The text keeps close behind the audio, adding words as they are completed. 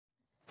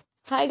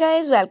Hi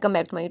guys, welcome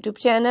back to my YouTube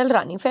channel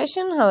Rani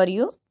Fashion. How are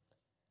you?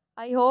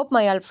 I hope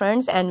my all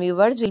friends and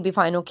viewers will be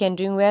fine, okay, and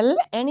doing well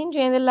and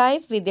enjoying their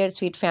life with their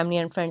sweet family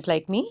and friends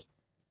like me.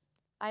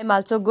 I'm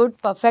also good,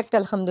 perfect,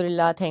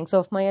 alhamdulillah, thanks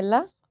of my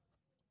Allah.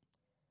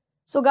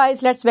 So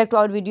guys, let's back to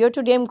our video.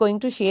 Today I'm going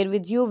to share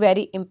with you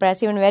very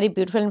impressive and very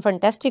beautiful and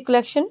fantastic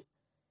collection.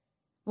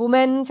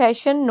 Women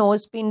fashion,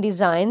 nose pin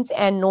designs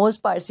and nose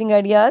piercing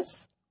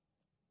ideas.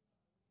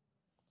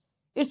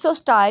 It's so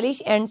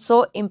stylish and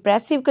so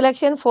impressive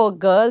collection for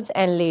girls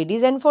and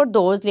ladies, and for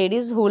those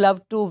ladies who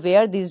love to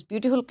wear this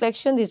beautiful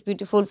collection, this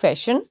beautiful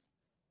fashion.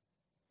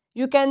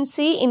 You can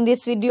see in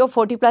this video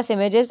 40 plus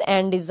images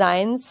and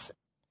designs,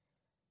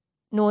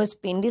 nose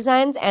pin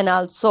designs and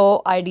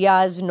also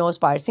ideas, nose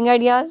piercing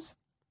ideas.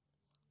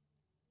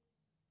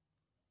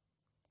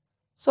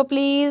 So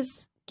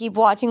please keep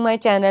watching my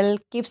channel,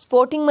 keep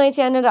supporting my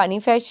channel Rani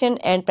Fashion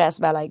and press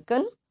bell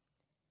icon.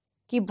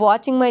 Keep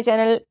watching my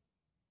channel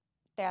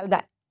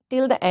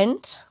till the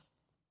end.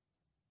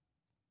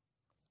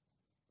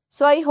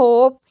 So I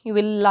hope you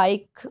will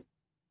like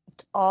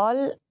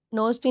all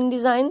nose pin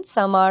designs.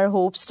 Some are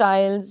hoop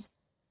styles,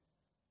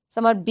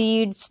 some are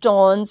beads,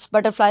 stones,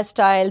 butterfly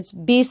styles,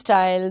 bee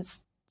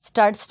styles,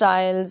 stud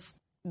styles,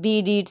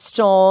 beaded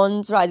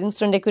stones, rising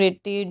stone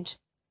decorated,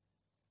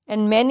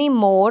 and many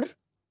more.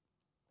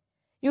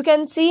 You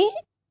can see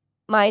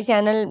my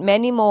channel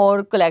many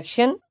more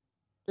collection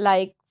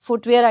like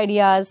footwear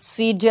ideas,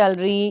 feet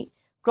jewelry,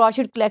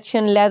 crochet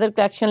collection,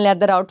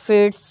 leather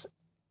outfits,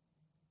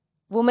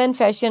 women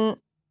fashion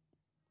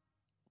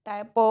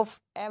type of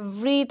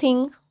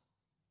everything.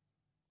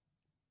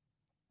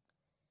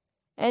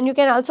 And you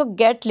can also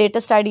get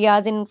latest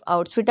ideas in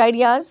outfit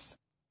ideas.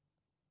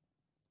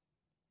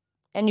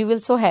 And you will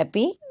so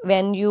happy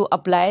when you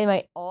apply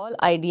my all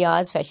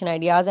ideas, fashion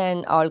ideas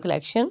and all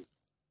collection.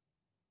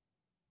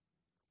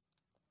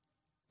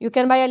 You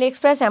can buy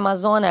AliExpress,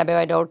 Amazon,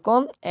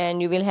 Abebai.com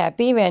and you will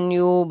happy when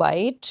you buy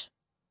it.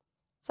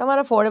 Some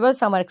are affordable,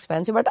 some are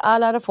expensive, but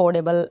all are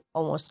affordable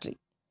mostly.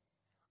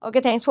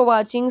 Okay, thanks for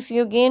watching. See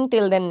you again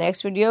till the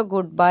next video.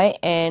 Goodbye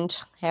and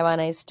have a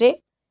nice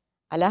day.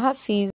 Allah Hafiz.